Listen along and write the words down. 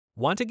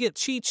Want to get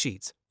cheat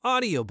sheets,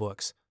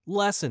 audiobooks,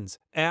 lessons,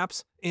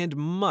 apps, and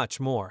much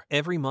more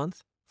every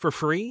month for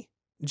free?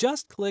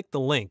 Just click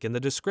the link in the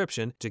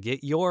description to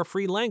get your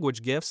free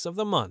language gifts of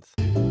the month.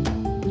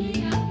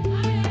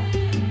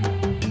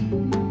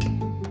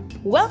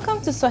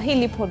 Welcome to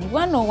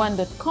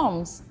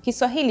SwahiliPod101.com's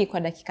Kiswahili kwa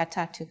dakika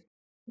tatu,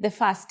 the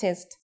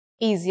fastest,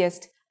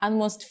 easiest, and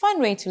most fun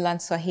way to learn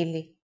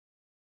Swahili.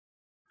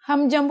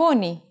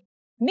 Hamjamboni,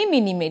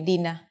 mimi ni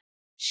Medina.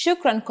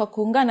 Shukran kwa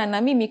kuungana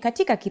na mimi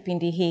katika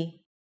kipindi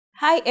hii.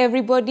 Hi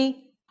everybody,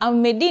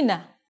 I'm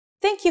Medina.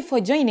 Thank you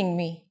for joining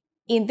me.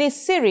 In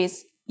this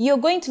series,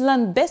 you're going to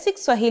learn basic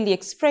Swahili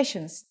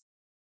expressions.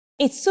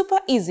 It's super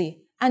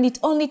easy and it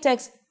only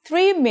takes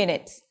 3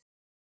 minutes.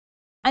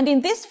 And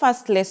in this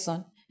first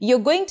lesson,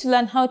 you're going to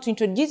learn how to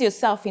introduce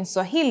yourself in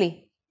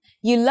Swahili.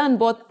 You learn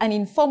both an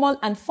informal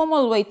and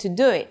formal way to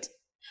do it.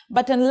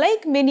 But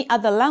unlike many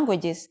other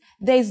languages,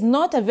 there is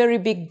not a very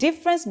big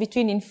difference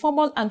between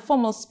informal and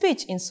formal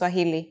speech in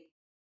Swahili.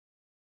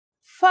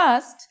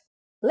 First,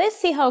 let's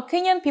see how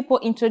Kenyan people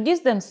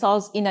introduce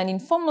themselves in an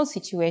informal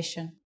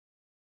situation.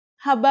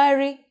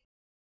 Habari,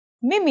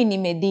 mimi ni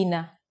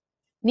Medina.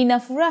 Nina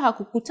furaha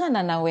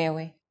kukutana na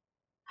wewe.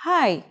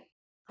 Hi,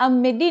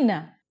 I'm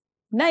Medina.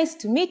 Nice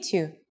to meet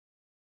you.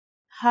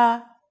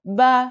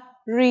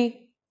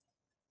 Habari,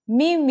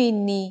 mimi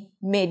ni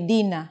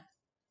Medina.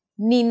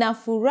 Nina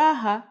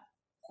furaha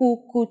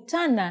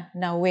kukutana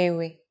na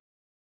wewe.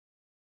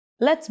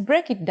 Let's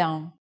break it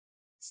down.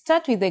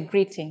 Start with the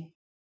greeting.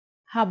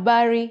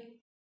 Habari,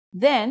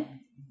 then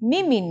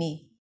mimi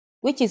ni,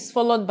 which is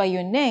followed by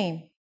your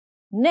name.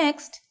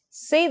 Next,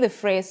 say the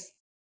phrase,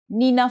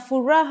 Nina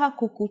furaha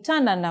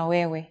kukutana na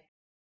wewe.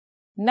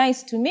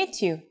 Nice to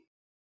meet you.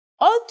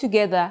 All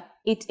together,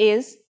 it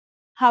is,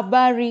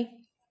 Habari,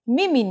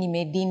 mimi ni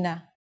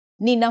Medina.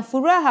 Nina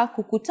furaha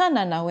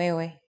kukutana na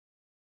wewe.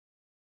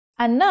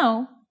 And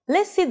now,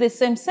 let's see the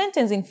same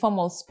sentence in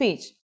formal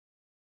speech.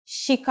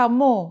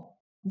 Shikamoo.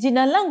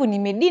 Jina langu ni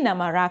Medina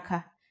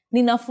Maraka.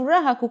 Nina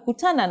furaha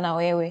kukutana na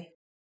wewe.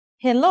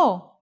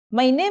 Hello,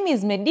 my name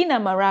is Medina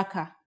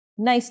Maraka.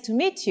 Nice to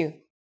meet you.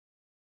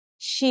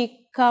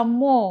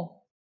 Shikamoo.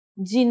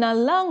 Jina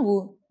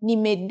langu ni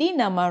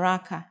Medina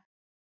Maraka.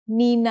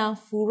 Nina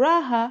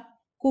furaha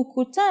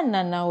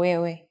kukutana na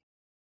wewe.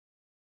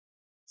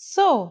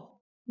 So,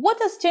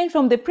 what has changed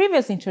from the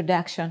previous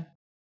introduction?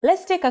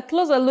 Let's take a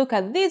closer look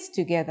at these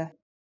together.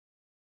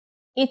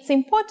 It's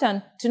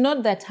important to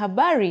note that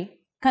habari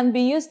can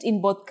be used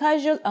in both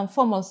casual and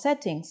formal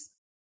settings.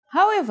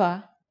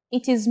 However,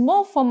 it is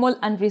more formal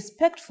and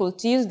respectful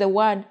to use the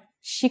word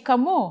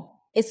shikamoo,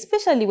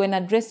 especially when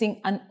addressing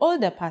an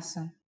older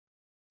person.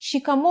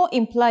 Shikamoo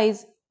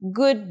implies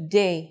good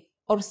day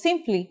or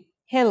simply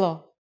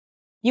hello.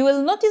 You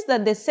will notice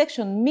that the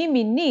section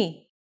mimi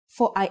ni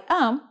for I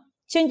am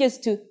changes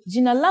to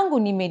jina langu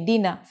ni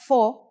Medina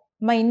for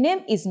my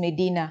name is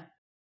Medina.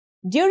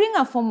 During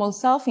a formal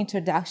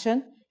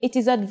self-introduction, it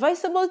is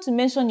advisable to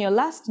mention your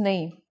last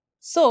name.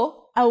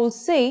 So, I will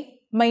say,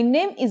 my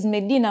name is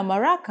Medina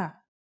Maraka.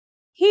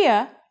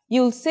 Here,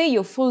 you'll say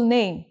your full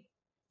name.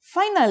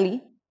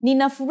 Finally,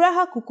 Nina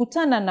furaha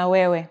kukutana na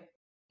wewe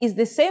is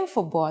the same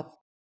for both.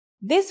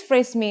 This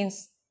phrase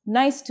means,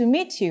 nice to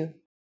meet you.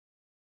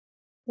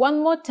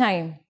 One more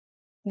time.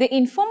 The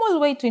informal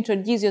way to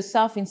introduce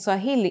yourself in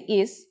Swahili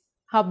is,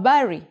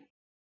 Habari,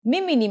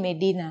 mimi ni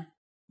Medina.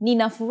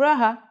 Nina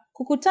furaha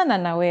kukutana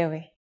na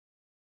wewe.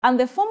 And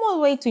the formal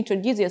way to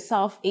introduce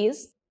yourself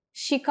is,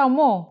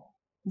 Shikamoo.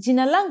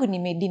 Jina langu ni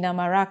Medina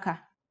Maraka.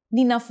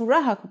 Nina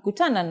furaha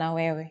kukutana na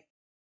wewe.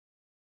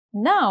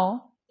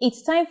 Now,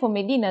 it's time for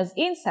Medina's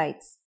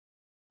insights.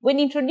 When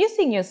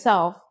introducing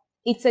yourself,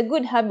 it's a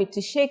good habit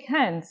to shake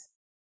hands.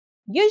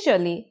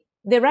 Usually,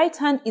 the right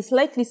hand is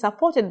slightly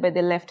supported by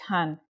the left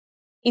hand.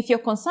 If you're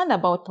concerned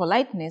about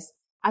politeness,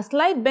 a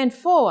slight bend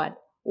forward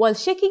while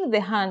shaking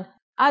the hand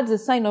adds a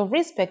sign of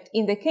respect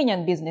in the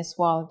Kenyan business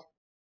world.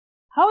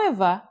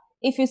 However,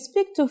 if you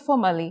speak too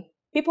formally,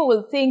 people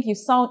will think you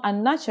sound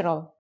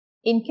unnatural.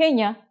 In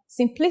Kenya,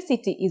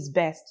 simplicity is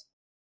best.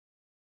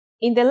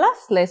 In the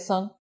last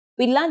lesson,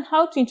 we learned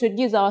how to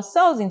introduce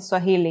ourselves in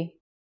Swahili.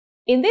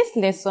 In this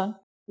lesson,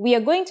 we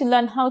are going to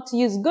learn how to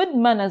use good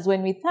manners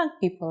when we thank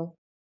people.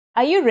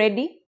 Are you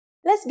ready?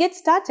 Let's get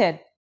started.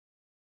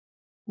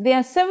 There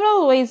are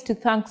several ways to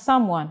thank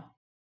someone,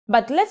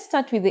 but let's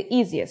start with the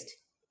easiest.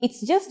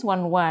 It's just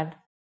one word.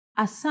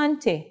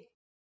 Asante.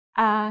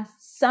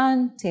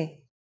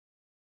 Asante.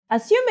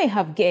 As you may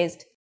have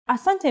guessed,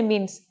 asante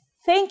means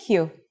thank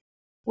you.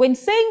 When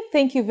saying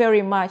thank you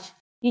very much,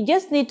 you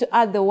just need to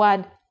add the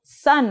word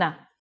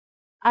sana.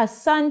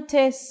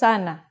 Asante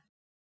sana.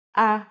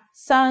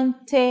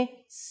 Asante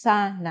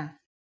sana.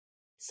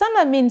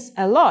 Sana means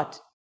a lot.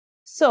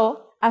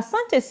 So,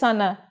 asante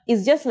sana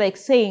is just like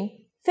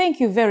saying thank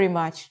you very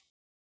much.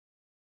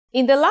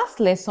 In the last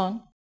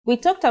lesson, we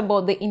talked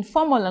about the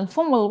informal and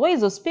formal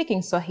ways of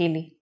speaking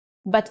Swahili.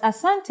 But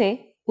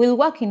asante will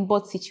work in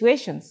both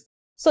situations,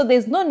 so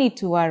there's no need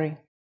to worry.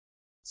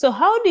 So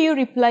how do you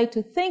reply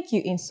to thank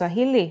you in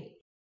Swahili?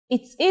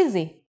 It's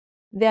easy.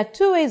 There are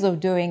two ways of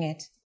doing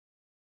it.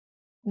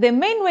 The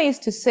main way is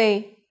to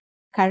say,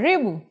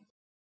 karibu.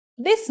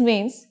 This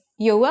means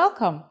you're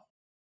welcome.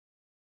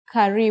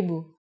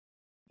 Karibu.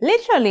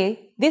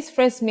 Literally, this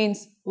phrase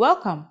means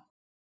welcome.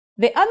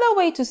 The other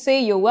way to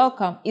say you're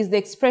welcome is the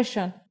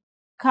expression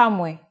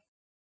kamwe.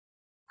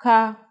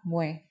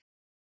 Kamwe.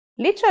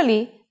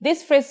 Literally,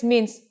 this phrase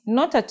means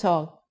not at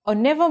all or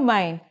never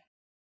mind.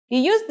 You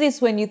use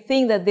this when you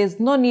think that there's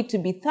no need to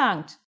be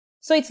thanked.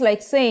 So it's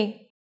like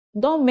saying,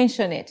 don't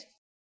mention it.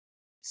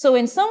 So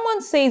when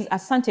someone says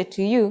asante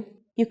to you,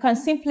 you can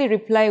simply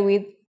reply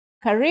with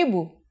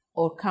karibu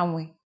or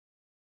kamwe.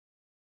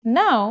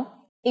 Now,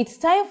 it's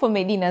time for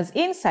Medina's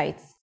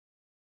insights.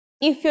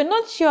 If you're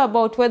not sure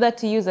about whether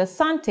to use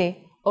asante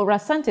or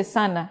asante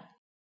sana,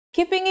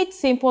 keeping it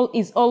simple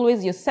is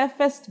always your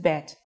safest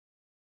bet.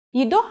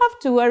 You don't have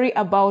to worry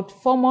about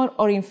formal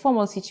or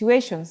informal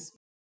situations.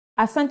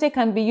 Asante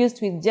can be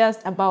used with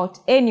just about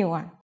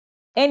anyone,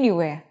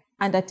 anywhere,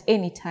 and at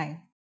any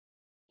time.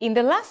 In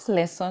the last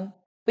lesson,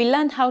 we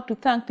learned how to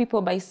thank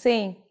people by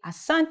saying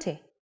asante.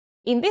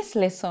 In this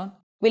lesson,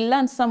 we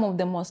learned some of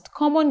the most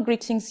common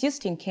greetings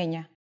used in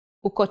Kenya.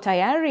 Uko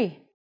tayari?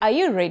 Are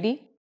you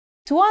ready?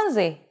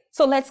 Tuanze!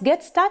 So let's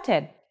get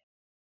started.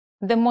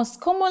 The most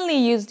commonly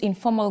used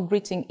informal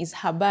greeting is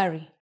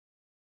habari.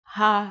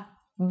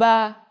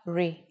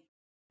 Habari.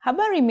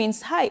 Habari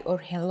means hi or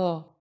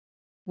hello.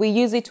 We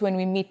use it when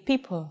we meet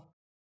people.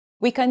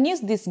 We can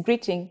use this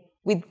greeting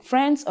with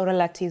friends or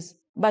relatives,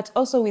 but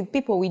also with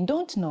people we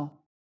don't know.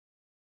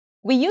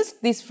 We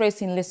used this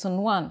phrase in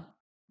lesson 1.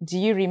 Do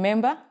you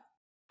remember?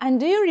 And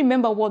do you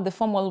remember what the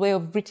formal way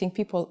of greeting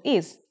people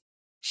is?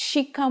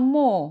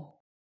 Shikamo.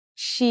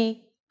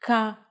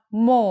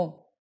 Shikamo.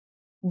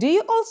 Do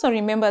you also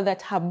remember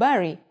that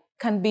habari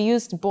can be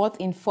used both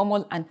in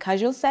formal and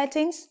casual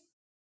settings?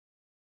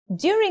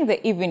 During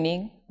the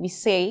evening, we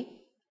say,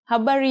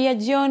 habari ya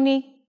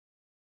jioni.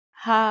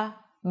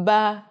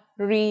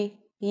 Habari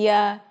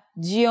ya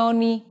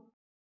jioni.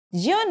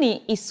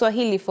 Jioni is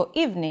Swahili for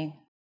evening.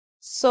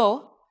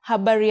 So,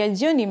 habari ya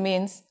jioni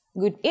means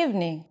good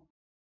evening.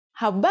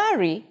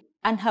 Habari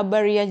and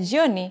habari ya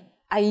jioni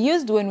are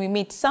used when we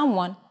meet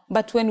someone,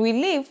 but when we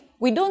leave,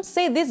 we don't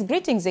say these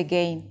greetings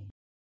again.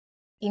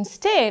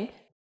 Instead,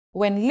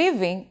 when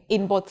living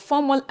in both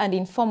formal and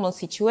informal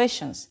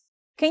situations,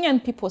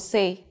 Kenyan people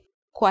say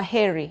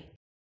kwaheri.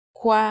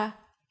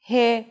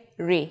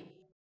 Kwaheri.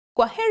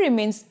 Kwaheri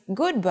means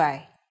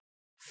goodbye.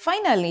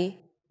 Finally,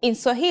 in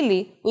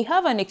Swahili, we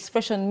have an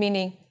expression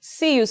meaning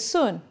see you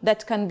soon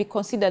that can be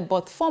considered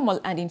both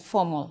formal and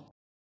informal.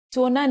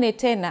 Tuonane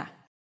tena.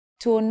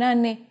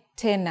 Tuonane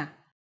tena.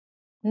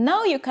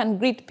 Now you can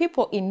greet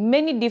people in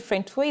many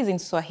different ways in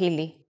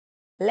Swahili.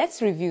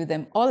 Let's review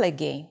them all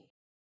again.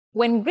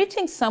 When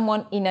greeting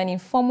someone in an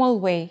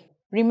informal way,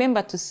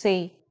 remember to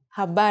say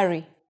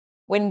habari.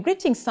 When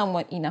greeting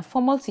someone in a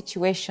formal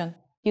situation,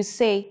 you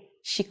say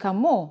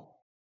shikamo.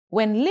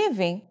 When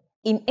living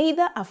in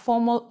either a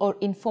formal or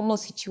informal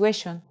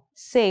situation,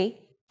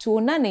 say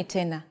tuonane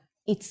tena.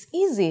 It's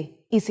easy,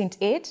 isn't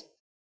it?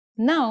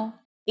 Now,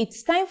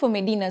 it's time for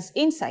Medina's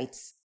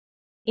insights.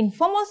 In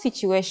formal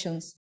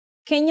situations,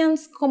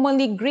 Kenyans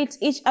commonly greet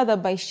each other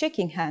by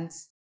shaking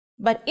hands.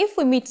 But if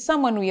we meet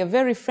someone we are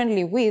very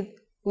friendly with,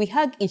 we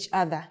hug each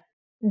other.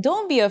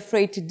 Don't be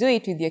afraid to do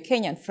it with your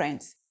Kenyan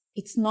friends.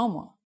 It's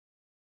normal.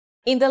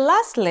 In the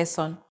last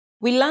lesson,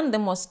 we learned the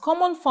most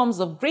common forms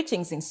of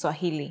greetings in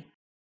Swahili.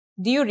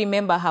 Do you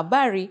remember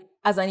habari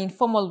as an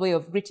informal way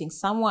of greeting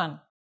someone,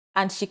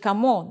 and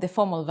shikamo, the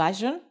formal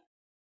version?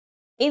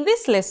 In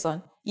this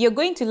lesson, you're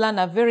going to learn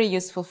a very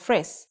useful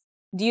phrase.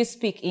 Do you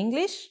speak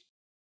English?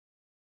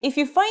 If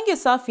you find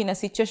yourself in a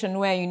situation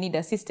where you need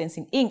assistance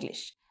in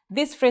English,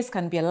 this phrase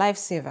can be a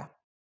lifesaver.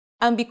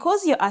 And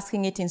because you're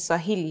asking it in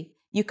Swahili,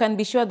 you can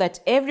be sure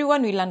that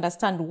everyone will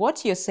understand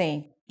what you're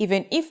saying,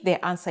 even if their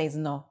answer is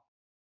no.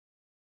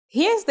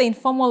 Here's the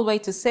informal way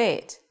to say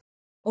it.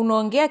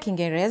 Unaongea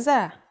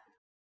Kiingereza?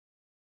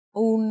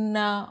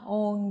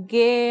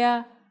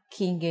 Unaongea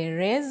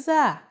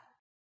Kiingereza?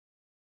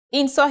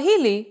 In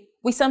Swahili,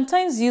 we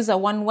sometimes use a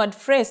one-word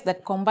phrase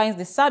that combines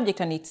the subject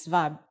and its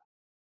verb.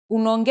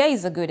 Unaongea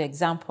is a good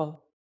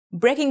example.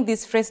 Breaking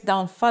this phrase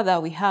down further,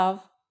 we have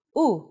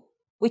u,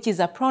 which is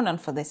a pronoun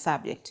for the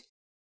subject.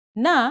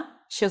 Na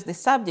shows the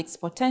subject's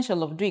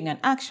potential of doing an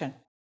action.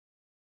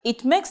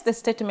 It makes the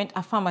statement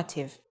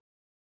affirmative.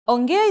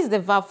 Ongea is the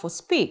verb for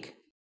speak.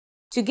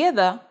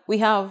 Together, we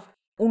have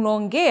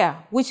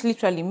unaongea, which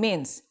literally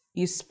means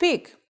you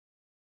speak.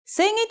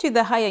 Saying it with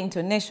a higher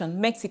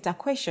intonation makes it a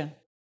question.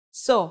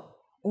 So,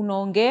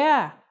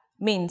 unaongea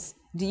means,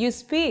 do you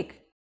speak?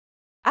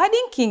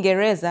 Adding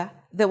Kiingereza,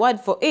 the word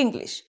for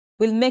English,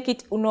 will make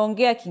it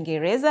unaongea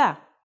Kiingereza.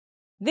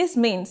 This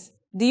means,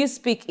 do you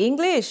speak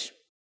English?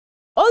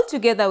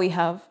 Altogether we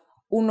have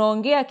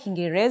unaongea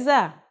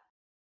Kiingereza.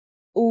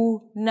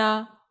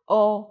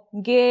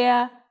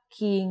 Unaongea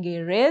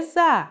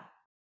Kiingereza.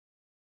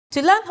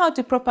 To learn how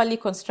to properly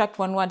construct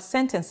one-word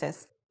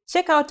sentences,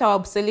 check out our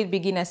Obsolete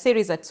Beginner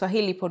series at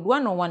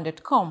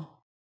swahilipod101.com.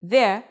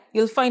 There,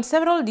 you'll find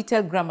several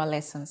detailed grammar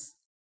lessons.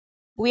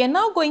 We are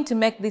now going to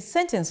make this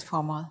sentence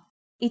formal.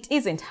 It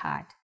isn't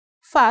hard.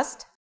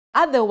 First,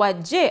 add the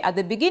word J at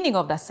the beginning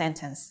of the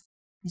sentence.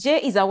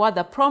 J is a word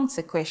that prompts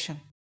a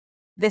question.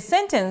 The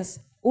sentence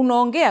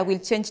unaongea will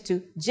change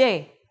to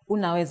J,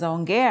 unaweza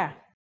ongea.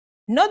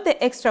 Note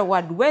the extra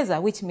word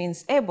weza, which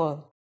means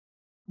able.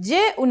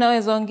 J,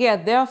 unaweza ongea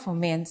therefore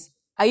means,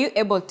 are you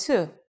able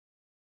to?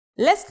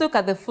 Let's look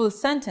at the full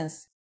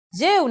sentence.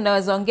 Je,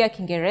 unaweza ongea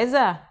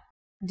Kiingereza?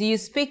 Do you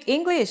speak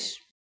English?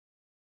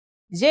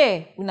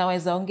 Je,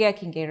 unaweza ongea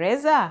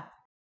Kiingereza?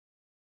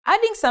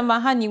 Adding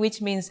samahani,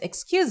 which means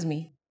excuse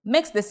me,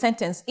 makes the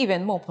sentence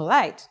even more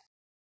polite.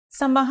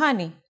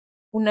 Samahani,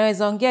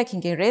 unaweza ongea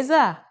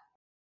Kiingereza?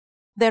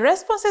 The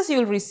responses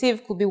you'll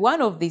receive could be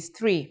one of these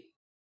three.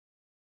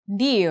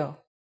 Ndio,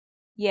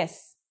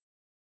 yes.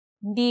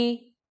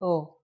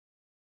 Ndio.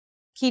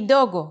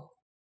 Kidogo,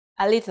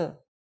 a little.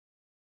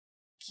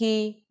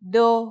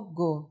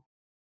 Kidogo.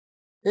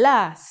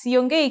 La,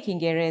 siongei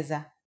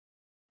Kiingereza.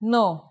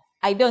 No,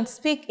 I don't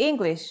speak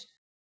English.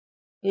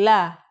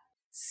 La,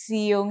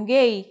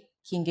 siongei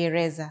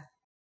Kiingereza.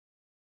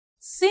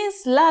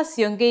 Since la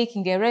siongei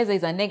Kiingereza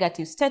is a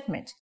negative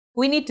statement,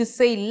 we need to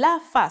say la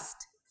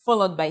first,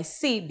 followed by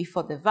si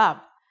before the verb,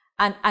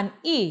 and an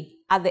e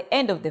at the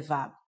end of the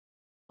verb.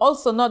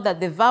 Also note that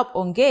the verb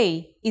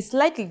ongei is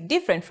slightly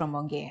different from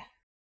ongea.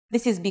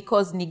 This is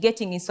because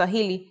negating in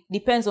Swahili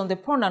depends on the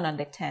pronoun and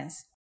the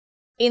tense.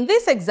 In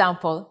this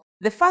example,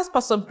 the first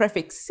person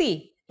prefix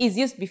si is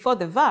used before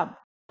the verb,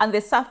 and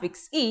the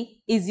suffix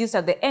e is used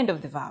at the end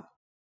of the verb.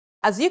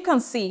 As you can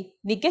see,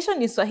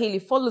 negation in Swahili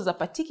follows a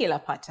particular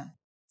pattern.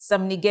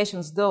 Some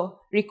negations,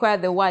 though, require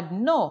the word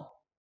no,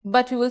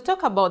 but we will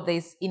talk about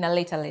this in a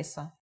later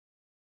lesson.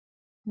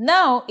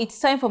 Now, it's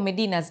time for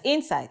Medina's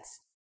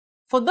insights.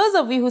 For those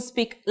of you who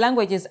speak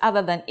languages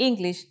other than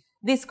English,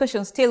 this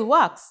question still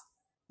works.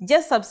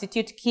 Just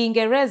substitute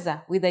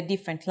Kiingereza with a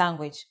different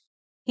language.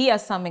 Here are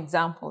some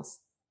examples.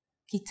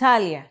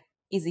 Kitalia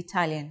is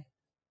Italian.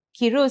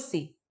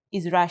 Kirusi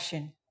is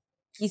Russian.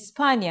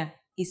 Kispania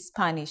is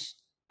Spanish.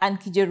 And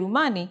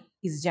Kijerumani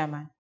is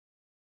German.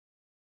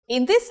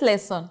 In this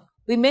lesson,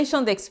 we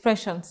mentioned the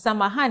expression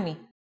samahani,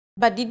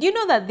 but did you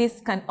know that this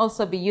can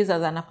also be used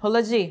as an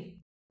apology?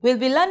 We'll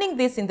be learning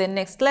this in the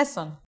next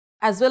lesson,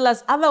 as well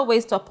as other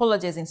ways to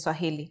apologize in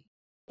Swahili.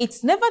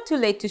 It's never too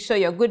late to show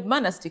your good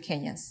manners to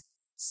Kenyans.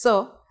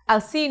 So,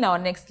 I'll see you in our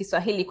next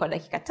Kiswahili kwa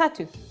dakika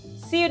tatu.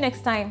 See you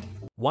next time.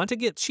 Want to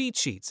get cheat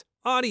sheets,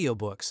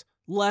 audiobooks,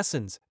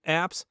 lessons,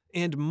 apps,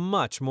 and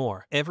much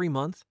more every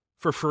month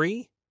for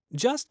free?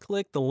 Just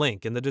click the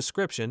link in the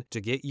description to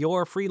get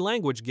your free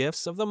language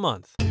gifts of the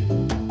month.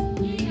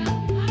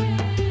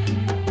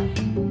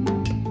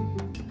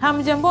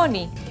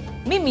 Hamjamboni,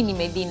 mimi ni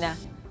Medina.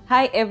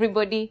 Hi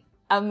everybody,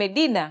 I'm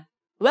Medina.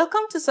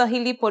 Welcome to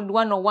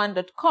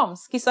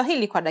SwahiliPod101.com's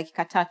Kiswahili kwa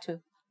dakika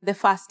tatu, the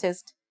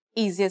fastest,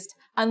 easiest,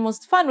 and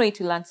most fun way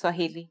to learn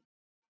Swahili.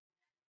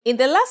 In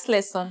the last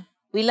lesson,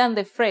 we learned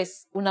the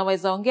phrase,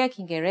 unaweza ongea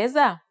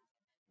Kiingereza?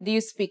 Do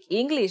you speak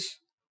English?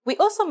 We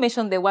also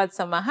mentioned the word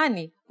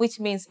samahani, which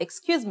means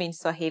excuse me in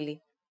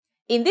Swahili.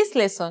 In this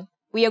lesson,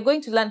 we are going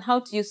to learn how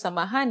to use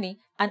samahani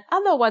and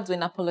other words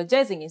when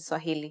apologizing in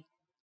Swahili.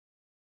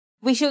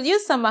 We should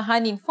use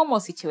samahani in formal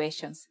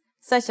situations,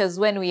 such as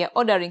when we are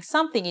ordering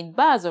something in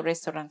bars or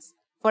restaurants.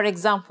 For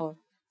example,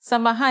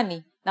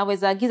 samahani,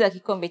 naweza agiza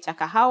kikombe cha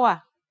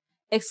kahawa?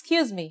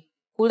 Excuse me,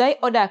 could I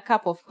order a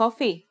cup of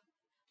coffee?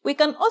 We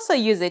can also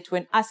use it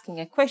when asking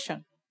a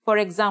question. For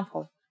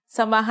example,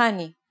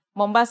 samahani,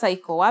 Mombasa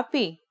iko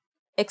wapi?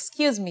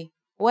 Excuse me,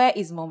 where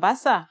is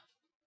Mombasa?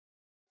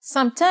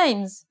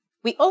 Sometimes,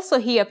 we also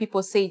hear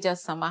people say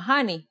just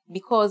samahani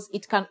because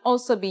it can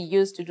also be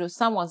used to draw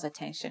someone's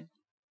attention.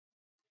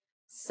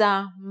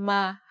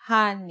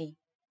 Samahani.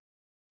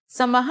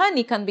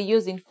 Samahani can be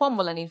used in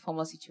formal and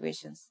informal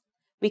situations.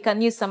 We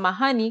can use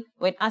samahani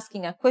when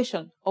asking a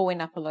question or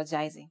when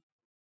apologizing.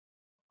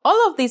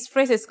 All of these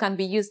phrases can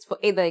be used for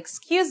either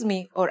excuse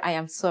me or I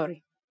am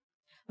sorry.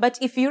 But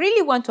if you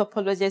really want to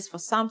apologize for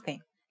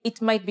something,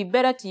 it might be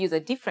better to use a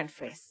different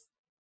phrase.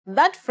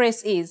 That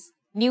phrase is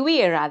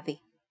niwie radhi.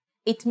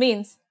 It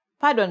means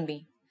pardon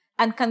me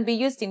and can be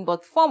used in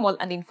both formal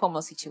and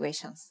informal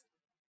situations.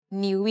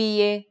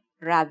 Niwie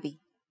radhi.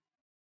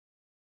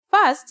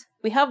 First,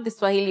 we have the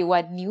Swahili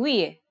word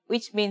niwie,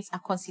 which means a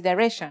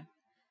consideration.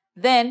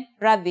 Then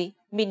radhi,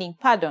 meaning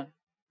pardon.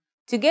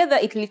 Together,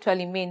 it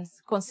literally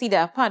means consider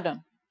a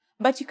pardon.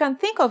 But you can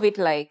think of it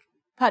like,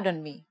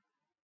 pardon me.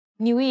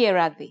 Niwie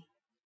radhi.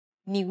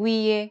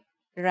 Niwie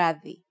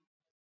radhi.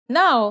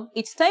 Now,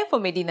 it's time for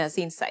Medina's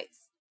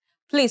insights.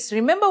 Please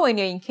remember when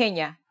you're in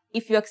Kenya,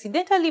 if you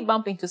accidentally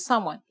bump into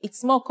someone,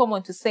 it's more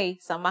common to say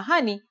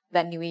samahani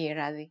than niwie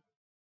radhi.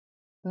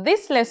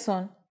 This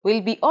lesson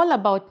will be all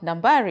about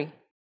nambari.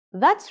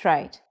 That's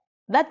right.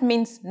 That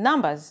means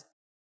numbers.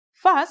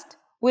 First,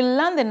 we'll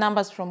learn the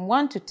numbers from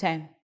 1 to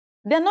 10.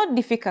 They're not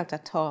difficult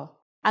at all.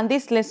 And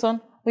this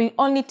lesson will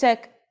only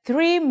take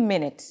 3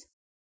 minutes.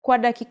 Kwa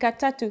dakika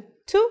tatu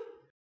tu.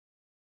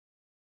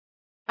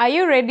 Are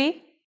you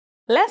ready?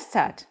 Let's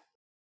start.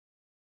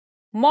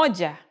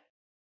 Moja,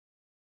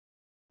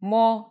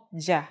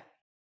 moja.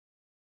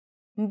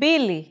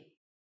 Mbili,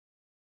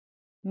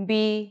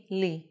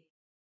 mbili.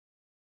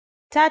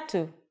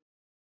 Tatu,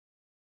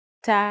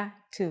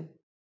 tatu.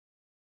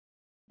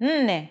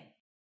 Nne,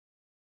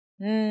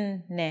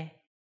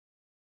 nne.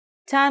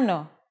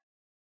 Tano,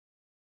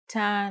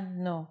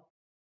 tano.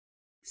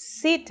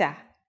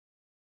 Sita,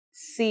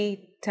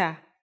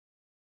 sita.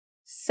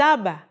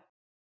 Saba,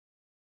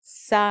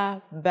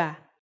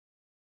 saba.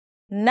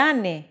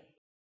 Nane,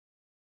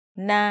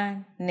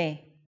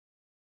 nane.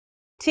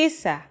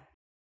 Tisa,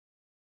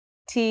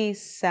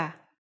 tisa.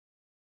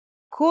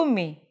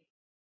 Kumi,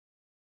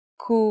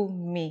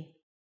 kumi.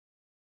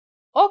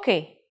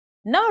 Okay,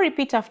 now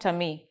repeat after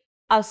me.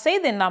 I'll say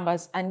the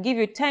numbers and give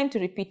you time to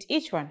repeat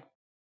each one.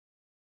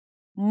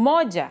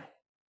 Moja,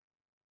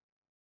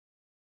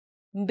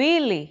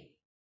 mbili,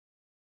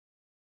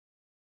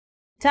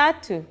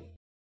 tatu,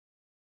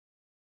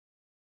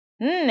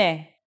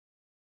 nne,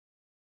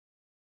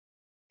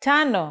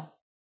 tano,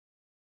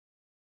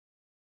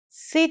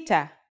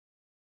 sita,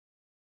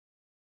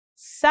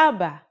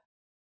 saba,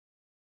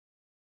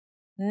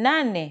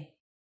 nane,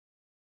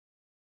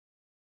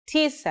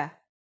 tisa,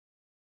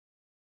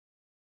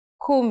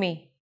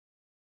 kumi.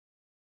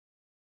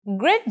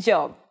 Great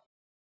job!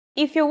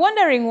 If you're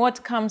wondering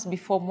what comes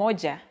before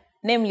moja,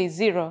 namely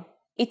 0,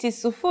 it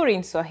is sufuri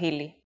in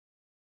Swahili.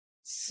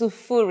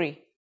 Sufuri.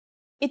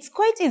 It's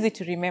quite easy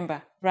to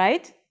remember,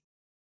 right?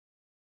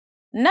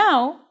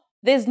 Now,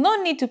 there's no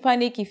need to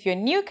panic if your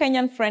new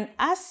Kenyan friend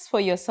asks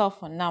for your cell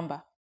phone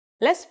number.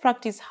 Let's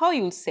practice how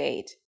you'll say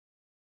it.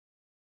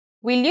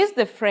 We'll use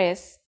the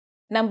phrase,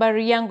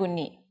 nambari yangu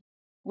ni,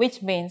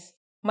 which means,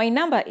 my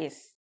number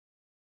is.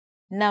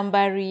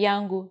 Nambari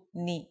yangu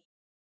ni.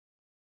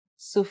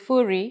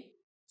 Sufuri,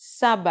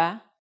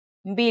 saba,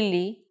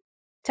 mbili,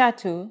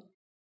 tatu,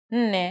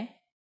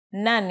 nne,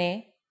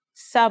 nane,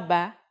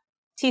 saba,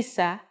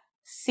 tisa,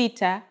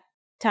 sita,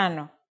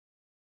 tano.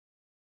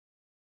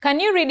 Can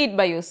you read it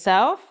by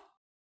yourself?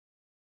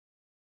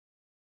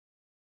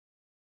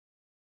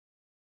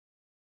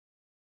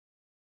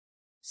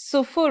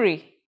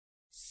 Sufuri,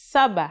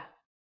 saba,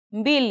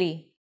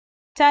 mbili,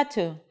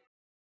 tatu,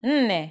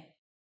 nne,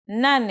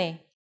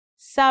 nane,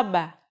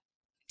 saba,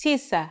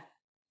 tisa,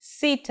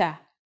 sita,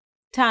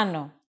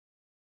 tano.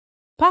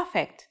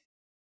 Perfect!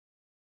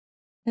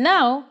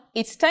 Now,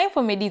 it's time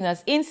for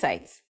Medina's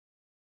insights.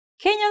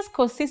 Kenyans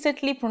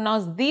consistently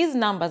pronounce these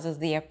numbers as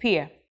they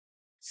appear,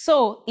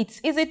 so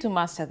it's easy to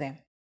master them.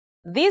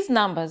 These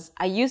numbers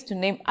are used to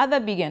name other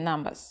bigger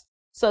numbers,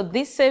 so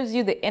this saves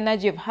you the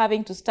energy of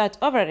having to start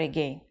over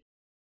again.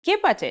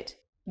 Keep at it,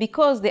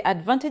 because the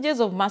advantages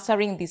of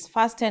mastering these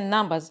first 10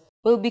 numbers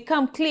will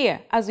become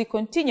clear as we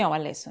continue our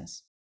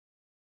lessons.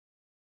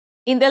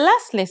 In the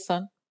last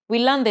lesson, we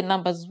learned the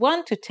numbers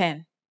 1 to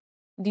 10.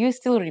 Do you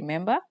still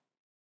remember?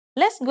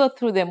 Let's go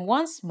through them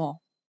once more.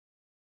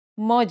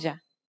 Moja,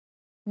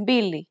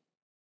 mbili,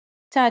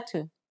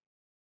 tatu,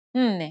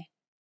 nne,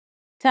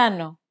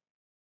 tano,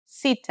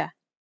 sita,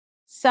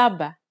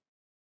 saba,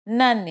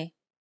 nane,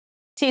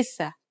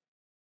 tisa,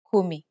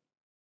 kumi.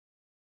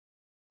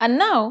 And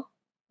now,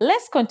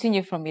 let's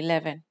continue from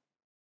 11.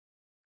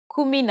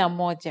 Kumi na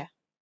moja.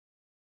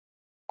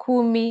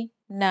 Kumi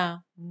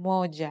na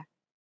moja.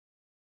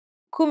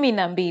 Kumi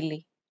na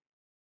mbili.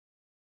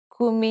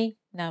 Kumi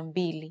na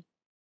mbili.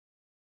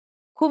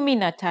 Kumi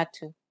na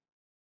tatu.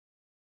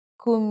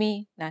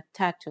 Kumi na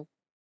tatu.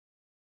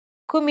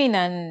 Kumi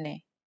na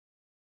nne.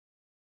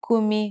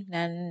 Kumi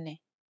na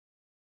nne.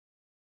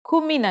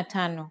 Kumi na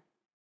tano.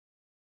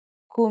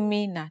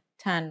 Kumi na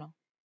tano.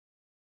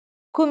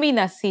 Kumi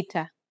na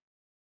sita.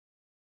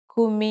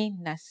 Kumi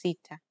na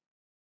sita.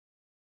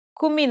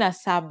 Kumi na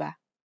saba.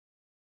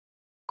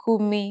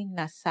 Kumi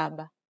na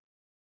saba.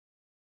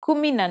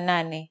 Kumi na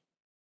nane.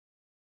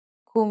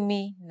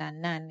 Kumi na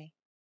nane.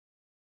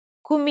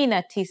 Kumi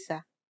na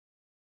tisa.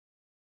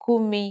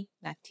 Kumi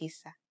na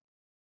tisa.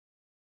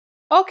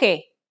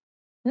 Okay,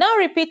 now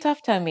repeat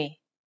after me.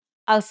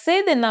 I'll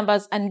say the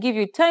numbers and give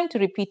you time to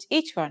repeat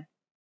each one.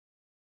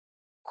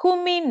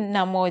 Kumi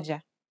na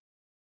moja.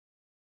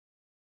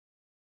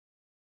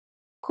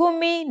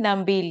 Kumi na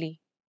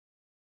mbili.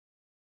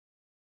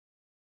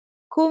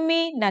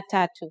 Kumi na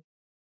tatu.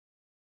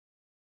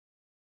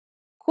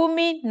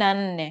 Kumi na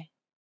nne.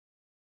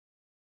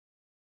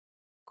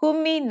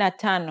 Kumi na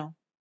tano.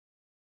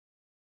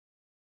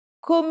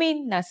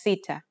 Kumi na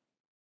sita.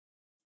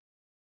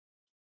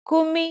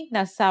 Kumi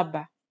na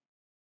saba.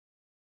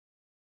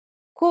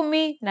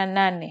 Kumi na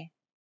nane.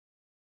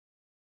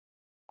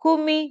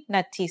 Kumi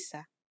na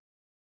tisa.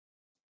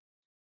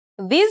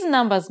 These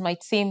numbers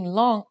might seem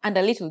long and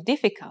a little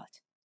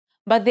difficult,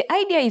 but the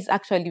idea is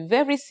actually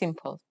very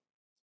simple.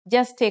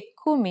 Just take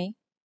kumi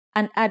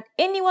and add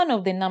any one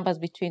of the numbers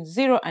between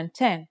 0 and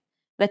 10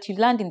 that you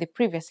learned in the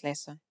previous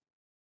lesson.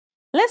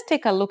 Let's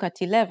take a look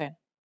at 11.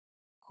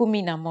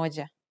 Kumi na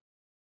moja.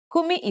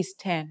 Kumi is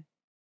 10.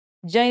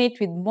 Join it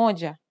with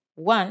moja,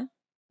 1,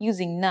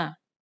 using na.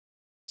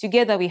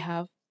 Together we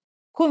have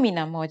kumi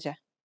na moja.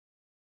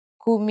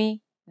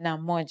 kumi na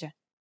moja.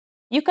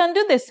 You can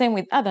do the same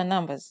with other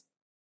numbers.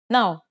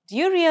 Now, do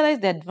you realize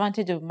the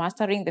advantage of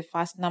mastering the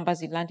first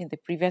numbers you learned in the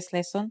previous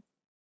lesson?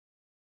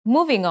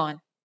 Moving on.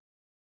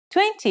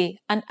 20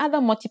 and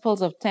other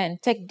multiples of 10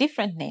 take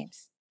different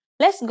names.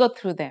 Let's go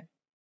through them.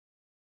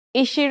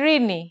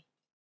 Ishirini,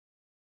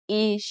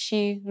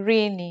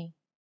 ishirini.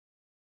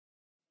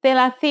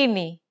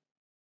 Thelathini,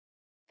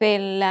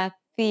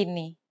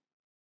 thelathini.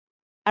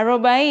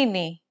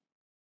 Arobaini,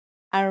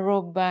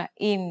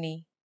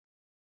 arobaini.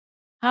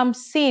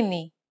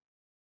 Hamsini,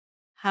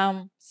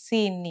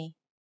 hamsini.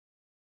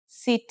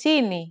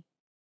 Sitini,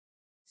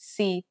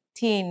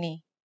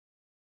 sitini.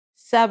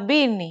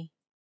 Sabini,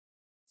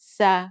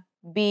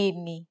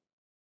 sabini.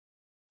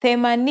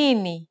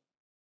 Themanini,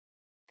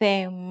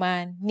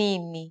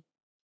 themanini.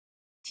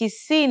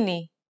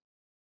 Tisini,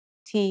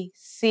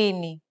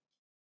 tisini.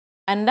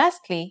 And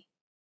lastly,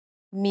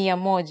 mia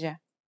moja,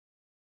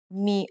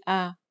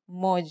 mia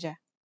moja.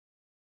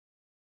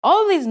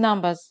 All these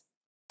numbers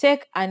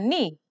take a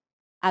ni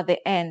at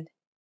the end,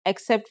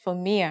 except for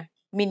mia,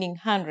 meaning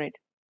 100.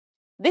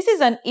 This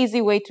is an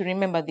easy way to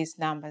remember these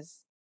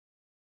numbers.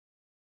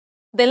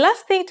 The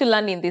last thing to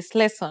learn in this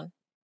lesson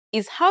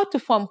is how to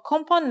form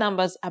compound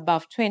numbers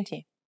above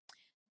 20.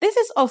 This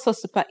is also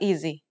super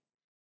easy.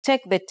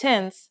 Take the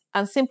tens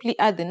and simply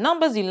add the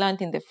numbers you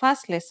learned in the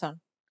first lesson.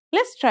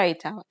 Let's try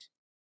it out.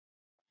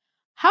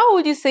 How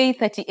would you say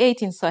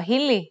 38 in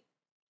Swahili?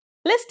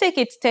 Let's take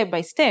it step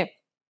by step.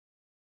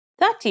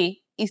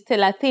 30 is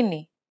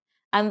thelathini,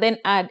 and then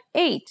add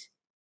 8,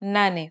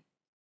 nane.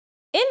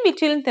 In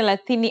between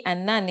thelathini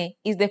and nane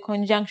is the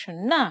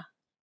conjunction na,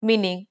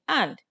 meaning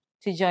and,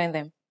 to join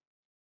them.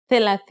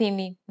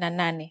 Thelathini na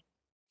nane.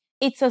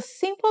 It's as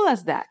simple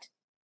as that.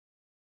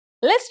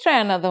 Let's try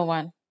another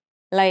one,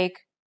 like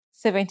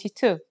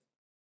 72.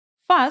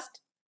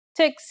 First,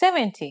 take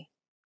 70,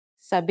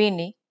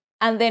 sabini,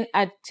 and then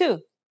add 2,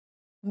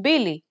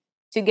 mbili,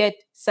 to get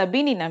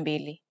sabini na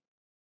mbili.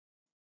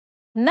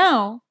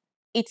 Now,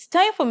 it's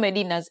time for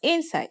Medina's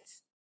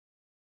insights.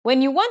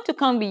 When you want to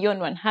count beyond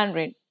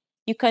 100,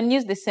 you can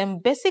use the same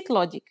basic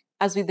logic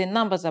as with the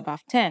numbers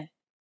above 10.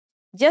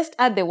 Just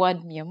add the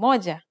word mia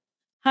moja,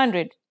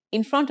 100,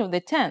 in front of the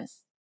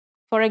tens.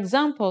 For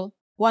example,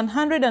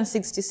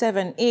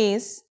 167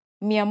 is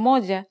mia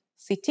moja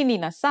sitini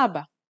na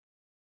saba.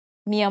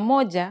 Mia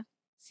moja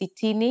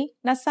sitini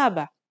na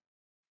saba.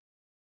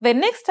 The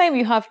next time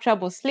you have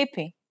trouble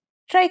sleeping,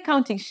 try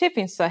counting sheep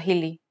in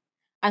Swahili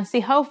and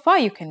see how far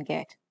you can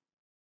get.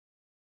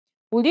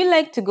 Would you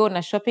like to go on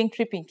a shopping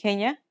trip in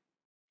Kenya?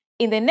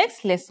 In the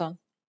next lesson,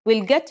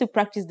 we'll get to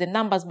practice the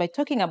numbers by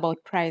talking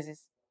about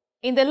prices.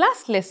 In the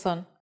last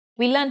lesson,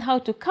 we learned how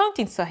to count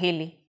in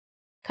Swahili.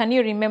 Can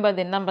you remember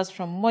the numbers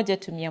from moja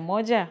to mia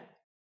moja?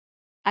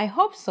 I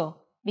hope so,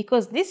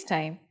 because this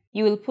time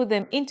you will put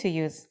them into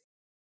use.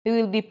 We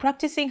will be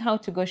practicing how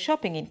to go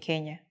shopping in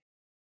Kenya.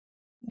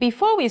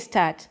 Before we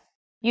start,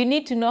 you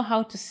need to know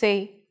how to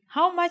say,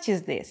 how much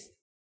is this?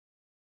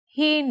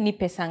 Hii ni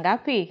pesa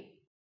ngapi?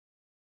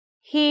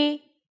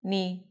 Hii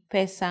ni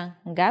pesa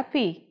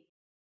ngapi?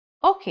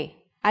 Okay,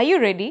 are you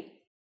ready?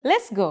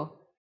 Let's go.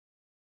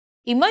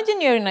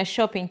 Imagine you're in a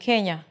shop in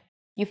Kenya.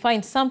 You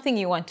find something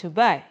you want to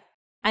buy,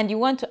 and you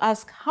want to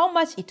ask how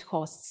much it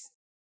costs.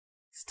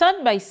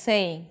 Start by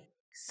saying,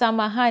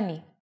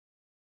 samahani.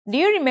 Do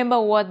you remember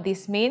what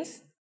this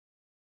means?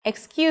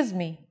 Excuse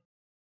me.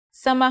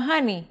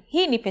 Samahani,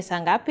 hii ni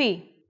pesa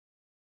ngapi?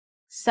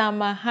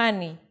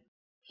 Samahani,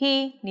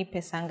 hii ni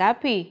pesa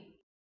ngapi?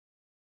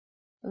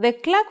 The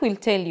clerk will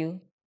tell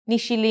you, ni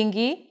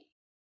shilingi,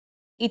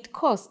 it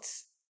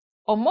costs.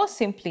 Or more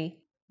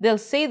simply, they'll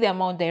say the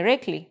amount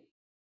directly.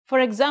 For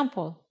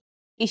example,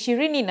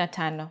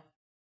 25.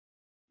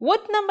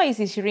 What number is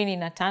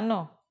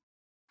 25?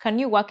 Can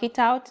you work it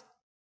out?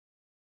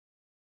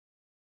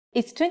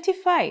 It's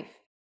 25.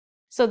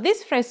 So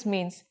this phrase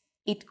means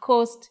it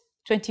cost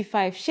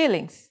 25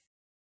 shillings.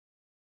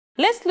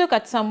 Let's look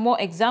at some more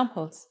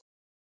examples.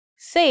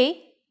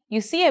 Say you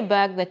see a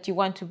bag that you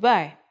want to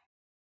buy.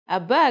 A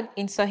bag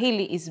in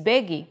Swahili is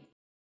begi.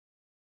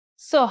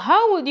 So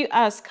how would you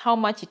ask how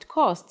much it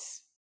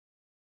costs?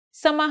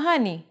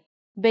 Samahani,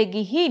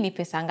 begi hii ni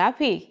pesa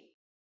ngapi?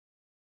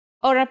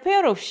 Or a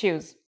pair of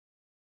shoes.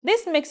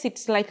 This makes it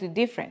slightly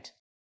different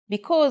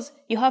because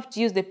you have to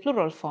use the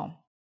plural form.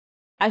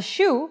 A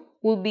shoe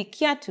will be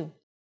kiatu,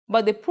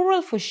 but the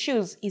plural for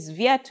shoes is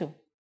viatu.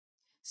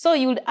 So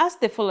you would ask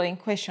the following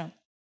question.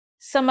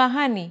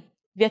 Samahani,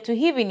 viatu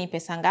hivi ni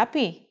pesa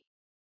ngapi?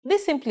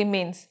 This simply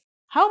means,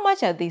 how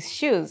much are these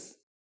shoes?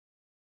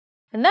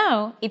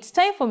 Now, it's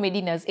time for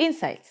Medina's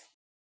insights.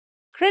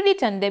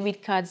 Credit and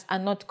debit cards are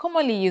not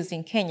commonly used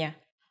in Kenya,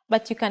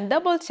 but you can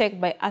double check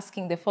by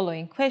asking the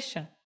following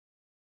question.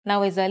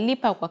 Naweza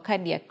lipa kwa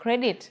kadi ya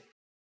credit?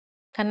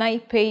 Can I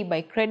pay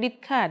by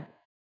credit card?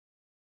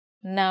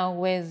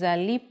 Naweza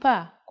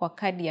lipa kwa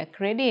kadi ya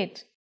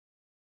credit?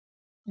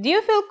 Do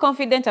you feel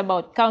confident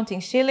about counting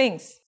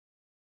shillings?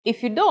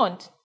 If you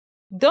don't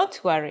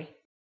worry.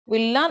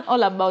 We'll learn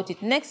all about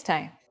it next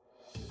time.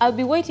 I'll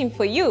be waiting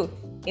for you.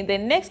 in the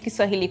next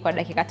Kiswahili kwa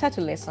dakika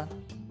 3 lesson.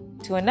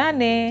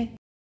 Tuonane!